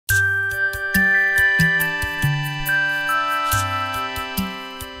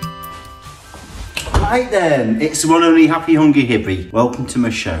Right then, it's the one only Happy Hungry Hibby. Welcome to my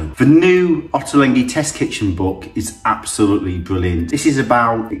show. The new Ottolenghi Test Kitchen book is absolutely brilliant. This is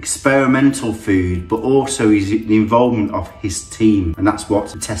about experimental food, but also the involvement of his team, and that's what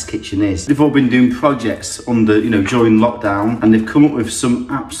the Test Kitchen is. They've all been doing projects under, during lockdown, and they've come up with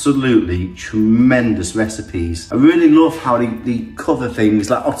some absolutely tremendous recipes. I really love how they cover things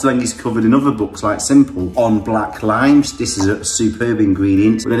like Ottolenghi's covered in other books like Simple on black limes. This is a superb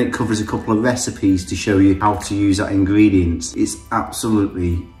ingredient, but then it covers a couple of recipes to show you how to use that ingredient. It's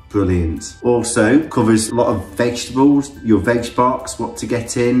absolutely brilliant. Also covers a lot of vegetables, your veg box, what to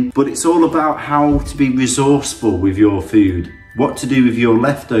get in, but it's all about how to be resourceful with your food. What to do with your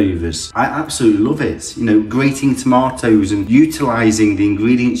leftovers. I absolutely love it. Grating tomatoes and utilising the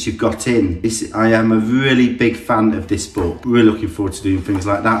ingredients you've got in. I am a really big fan of this book. Really looking forward to doing things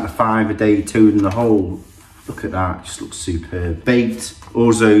like that. The 5 a day, 2 in the hole. Look at that, just looks superb. Baked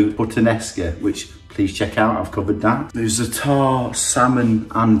orzo puttanesca, which please check out, I've covered that. There's a tar,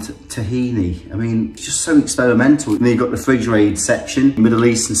 salmon and tahini. I mean, it's just so experimental. And then you've got the refrigerated section, Middle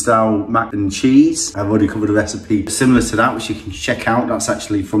Eastern style mac and cheese. I've already covered a recipe similar to that, which you can check out. That's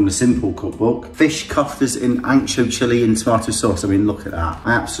actually from the Simple cookbook. Fish koftas in ancho chili and tomato sauce. I mean, look at that.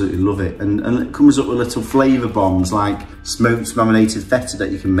 I absolutely love it. And it comes up with little flavour bombs like smoked marinated feta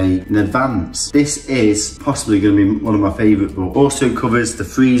that you can make in advance. This is possibly going to be one of my favourite books. Also covers the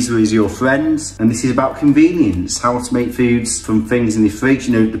freezer is your friend, and this is about convenience, how to make foods from things in the fridge.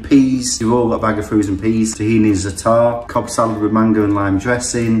 The peas, you've all got a bag of frozen peas, tahini za'atar, cob salad with mango and lime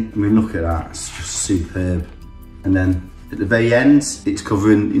dressing. I mean, look at that, it's just superb. And then at the very end, it's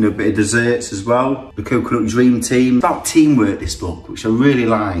covering, a bit of desserts as well. The Coconut Dream Team. It's about teamwork, this book, which I really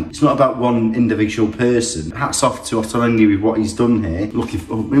like. It's not about one individual person. Hats off to Ottolenghi with what he's done here. Look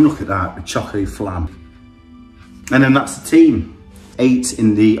at that, the chocolate flan. And then that's the team. 8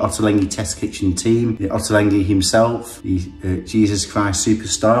 in the Ottolenghi Test Kitchen team. The Ottolenghi himself, the Jesus Christ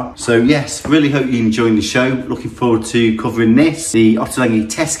superstar. So yes, really hope you're enjoying the show. Looking forward to covering this. The Ottolenghi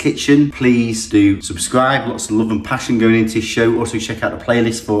Test Kitchen. Please do subscribe. Lots of love and passion going into this show. Also check out the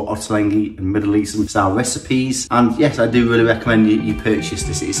playlist for Ottolenghi and Middle Eastern style recipes. And yes, I do really recommend you purchase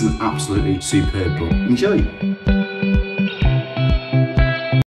this. It's an absolutely superb book. Enjoy.